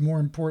things is more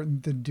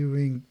important than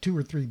doing 2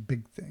 or 3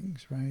 big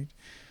things, right?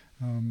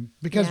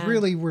 Because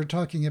really we're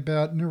talking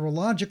about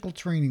neurological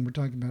training. We're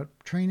talking about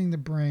training the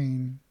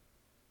brain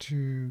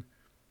to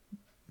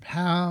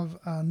have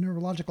a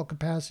neurological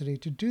capacity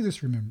to do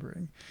this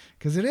remembering,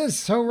 because it is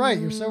so right.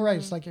 You're so right.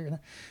 It's like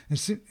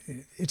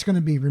it's going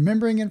to be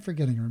remembering and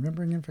forgetting.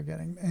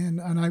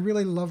 And I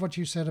really love what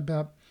you said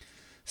about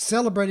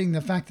celebrating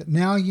the fact that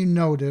now you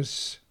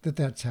notice that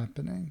that's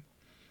happening,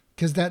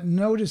 because that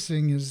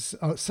noticing is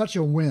such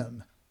a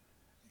win,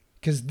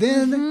 because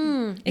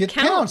then it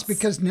counts,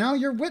 because now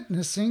you're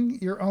witnessing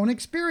your own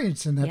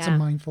experience, and that's a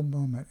mindful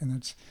moment, and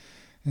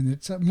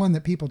it's one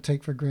that people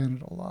take for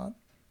granted a lot.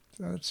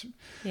 So it's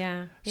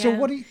So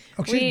what do you?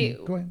 Oh, excuse me.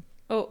 Go ahead.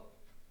 Oh,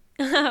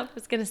 I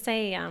was going to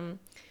say,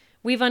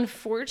 we've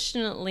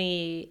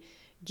unfortunately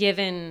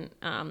given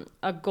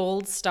a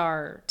gold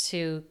star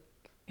to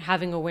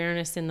having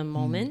awareness in the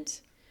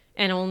moment,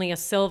 and only a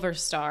silver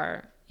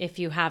star if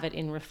you have it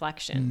in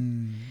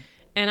reflection.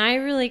 And I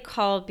really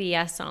call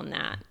BS on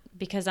that,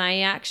 because I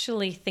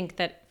actually think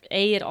that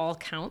it all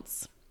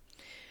counts.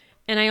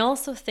 And I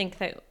also think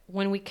that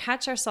when we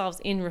catch ourselves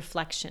in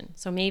reflection,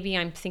 so maybe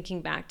I'm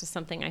thinking back to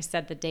something I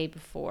said the day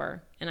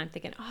before, and I'm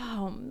thinking,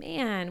 oh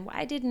man,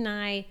 why did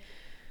I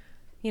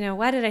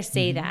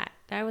say that?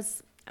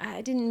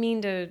 I didn't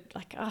mean to,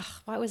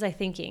 what was I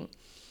thinking?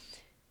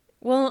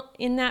 Well,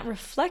 in that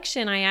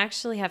reflection, I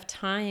actually have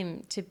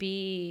time to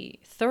be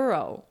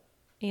thorough.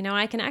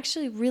 I can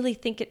actually really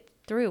think it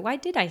through. Why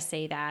did I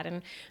say that?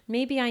 And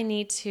maybe I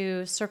need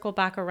to circle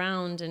back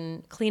around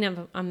and clean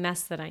up a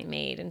mess that I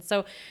made. And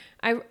so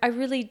I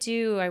really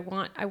do. I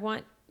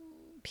want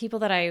people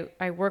that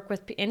I work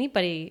with,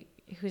 anybody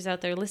who's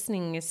out there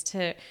listening, is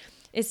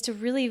to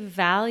really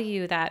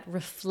value that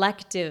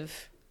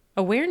reflective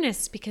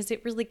awareness, because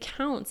it really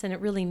counts and it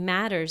really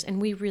matters,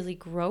 and we really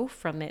grow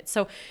from it.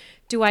 So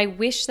do I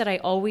wish that I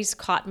always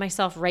caught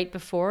myself right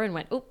before and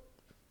went, oh,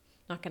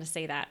 not going to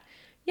say that?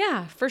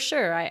 Yeah, for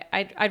sure.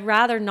 I'd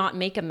rather not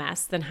make a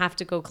mess than have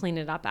to go clean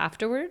it up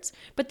afterwards.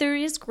 But there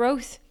is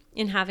growth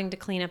in having to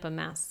clean up a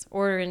mess,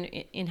 or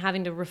in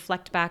having to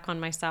reflect back on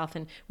myself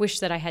and wish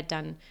that I had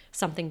done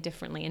something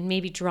differently, and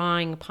maybe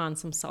drawing upon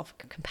some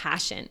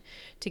self-compassion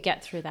to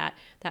get through that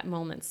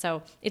moment.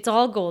 So it's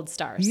all gold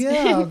stars,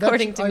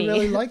 according to me. I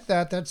really like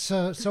that. That's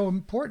so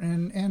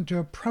important, and to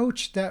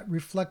approach that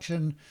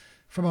reflection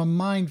from a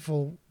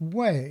mindful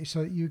way,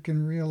 so that you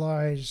can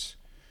realize,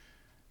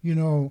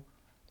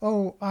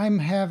 oh, I'm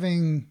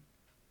having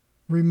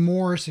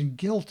remorse and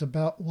guilt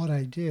about what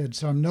I did.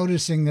 So I'm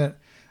noticing that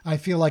I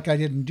feel like I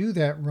didn't do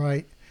that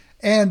right.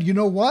 And you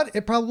know what?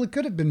 It probably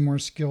could have been more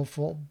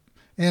skillful.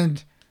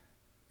 And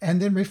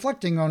then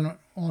reflecting on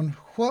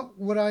what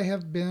would I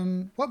have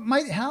been,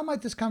 how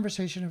might this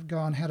conversation have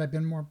gone had I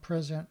been more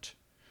present?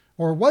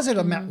 Or was it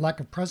a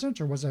lack of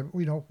presence? Or was I,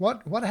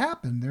 what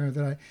happened there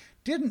that I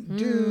didn't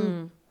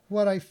do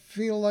what I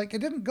feel like?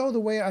 It didn't go the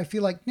way I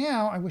feel like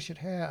now I wish it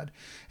had.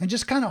 And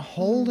just kind of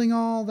holding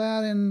all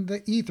that in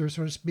the ether,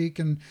 so to speak,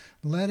 and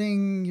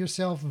letting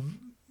yourself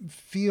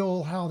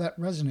feel how that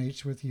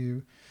resonates with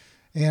you.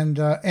 And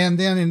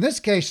then in this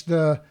case,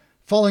 the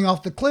falling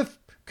off the cliff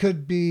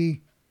could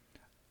be,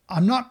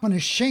 I'm not going to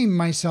shame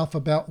myself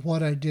about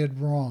what I did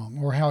wrong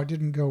or how it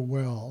didn't go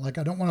well. Like,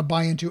 I don't want to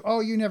buy into, oh,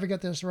 you never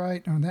get this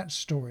right on that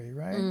story,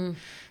 right?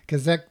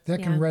 Because that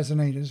can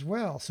resonate as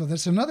well. So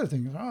that's another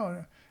thing. Oh, I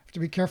have to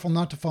be careful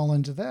not to fall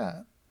into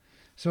that.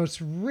 So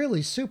it's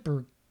really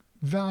super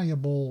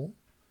valuable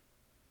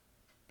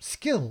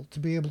skill to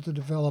be able to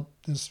develop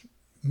this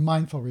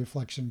mindful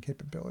reflection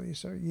capability.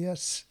 So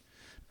yes,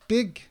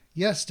 big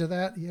yes to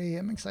that. Yay,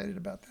 I'm excited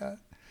about that.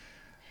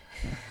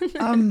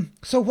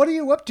 So what are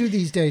you up to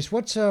these days?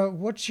 What's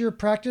your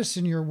practice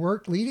and your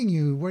work leading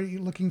you? What are you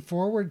looking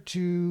forward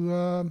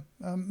to?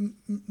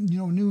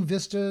 New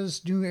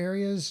vistas, new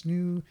areas,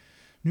 new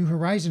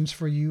horizons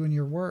for you and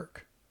your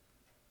work.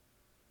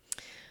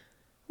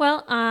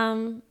 Well,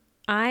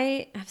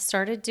 I have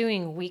started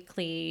doing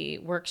weekly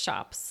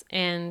workshops,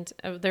 and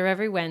they're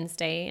every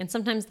Wednesday, and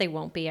sometimes they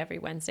won't be every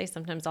Wednesday.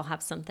 Sometimes I'll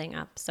have something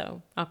up,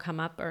 so I'll come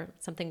up or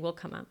something will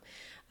come up.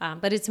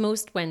 But it's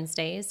most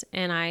Wednesdays,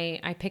 and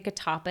I pick a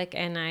topic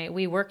and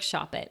we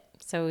workshop it.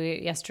 So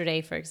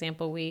yesterday, for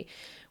example, we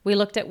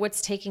looked at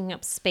what's taking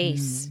up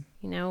space,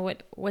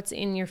 what's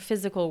in your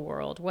physical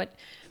world, what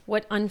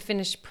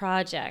unfinished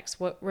projects,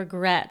 what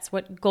regrets,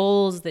 what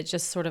goals that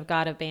just sort of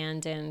got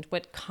abandoned,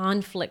 what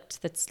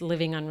conflict that's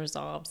living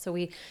unresolved. So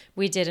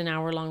we did an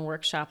hour-long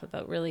workshop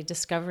about really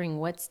discovering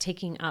what's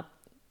taking up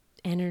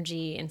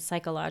energy and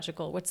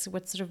psychological, what's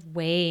sort of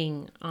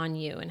weighing on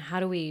you, and how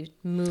do we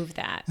move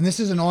that? And this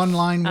is an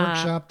online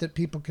workshop that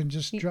people can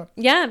just drop.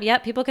 Yeah.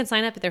 People can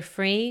sign up. They're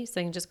free. So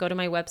they can just go to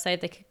my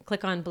website. They can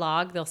click on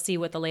blog. They'll see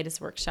what the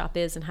latest workshop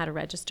is and how to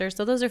register.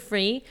 So those are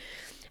free.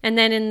 And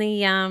then in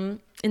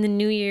the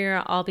new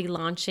year, I'll be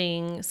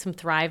launching some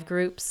Thrive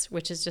groups,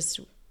 which is just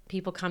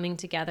people coming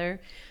together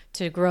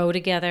to grow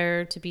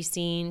together, to be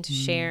seen, to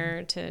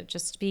share, to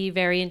just be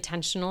very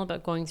intentional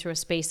about going through a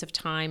space of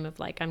time of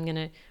like, I'm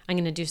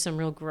gonna do some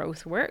real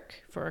growth work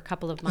for a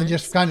couple of months. And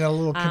just kind of a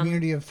little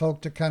community of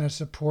folk to kind of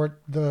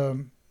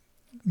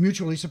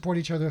mutually support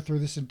each other through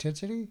this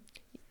intensity.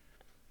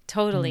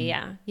 Totally,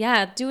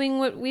 yeah. Doing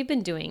what we've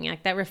been doing,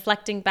 like that,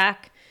 reflecting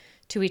back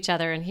to each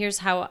other, and here's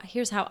how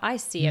I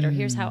see it, or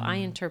here's how I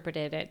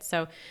interpreted it.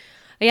 So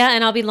yeah,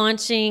 and I'll be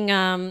launching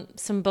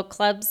some book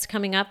clubs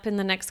coming up in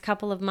the next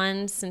couple of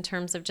months in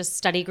terms of just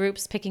study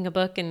groups, picking a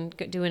book and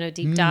doing a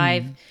deep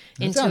dive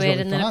into it.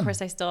 Really and then of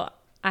course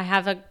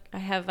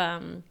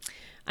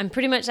I'm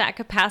pretty much at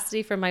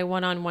capacity for my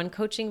one-on-one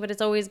coaching, but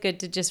it's always good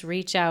to just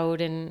reach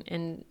out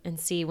and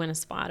see when a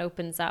spot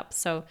opens up.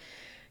 So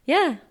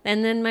yeah,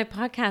 and then my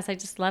podcast, I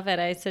just love it.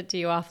 I said to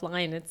you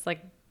offline, it's like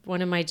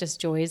one of my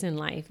just joys in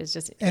life is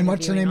just. And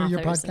what's the name of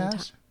your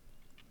podcast?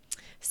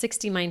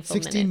 60 Mindful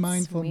Minutes. 60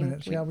 Mindful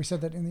Minutes. Yeah, we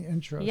said that in the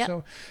intro. Yep.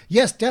 So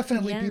yes,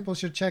 definitely people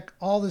should check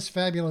all this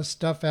fabulous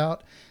stuff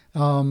out.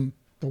 The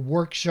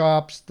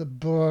workshops, the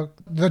book,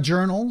 the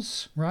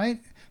journals, right?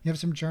 You have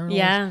some journals.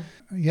 Yeah.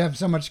 You have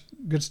so much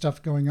good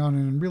stuff going on,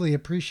 and really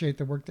appreciate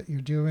the work that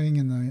you're doing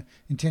and the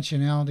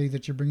intentionality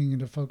that you're bringing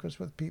into focus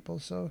with people.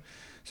 So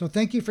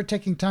thank you for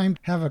taking time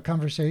to have a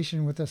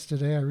conversation with us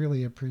today. I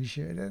really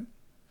appreciate it.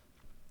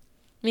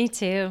 Me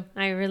too.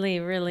 I really,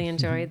 really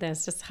enjoyed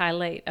this. Just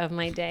highlight of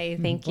my day.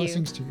 Thank you.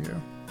 Blessings to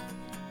you.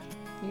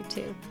 You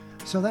too.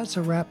 So that's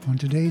a wrap on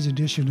today's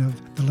edition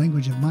of the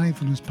Language of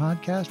Mindfulness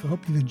podcast. We hope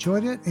you've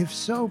enjoyed it. If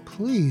so,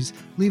 please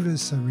leave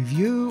us a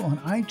review on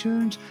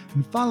iTunes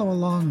and follow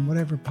along on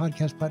whatever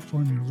podcast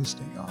platform you're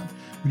listening on.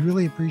 We'd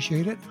really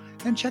appreciate it.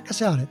 And check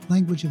us out at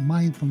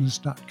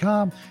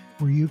languageofmindfulness.com,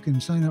 where you can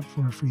sign up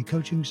for a free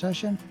coaching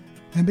session.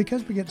 And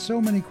because we get so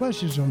many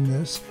questions on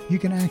this, you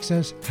can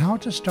access how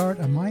to start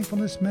a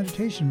mindfulness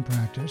meditation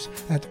practice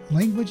at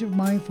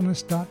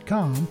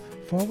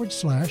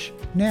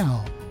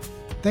languageofmindfulness.com/now.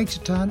 Thanks a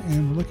ton,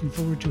 and we're looking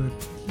forward to a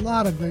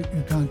lot of great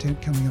new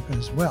content coming up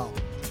as well.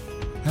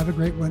 Have a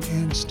great one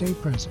and stay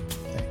present.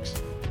 Thanks.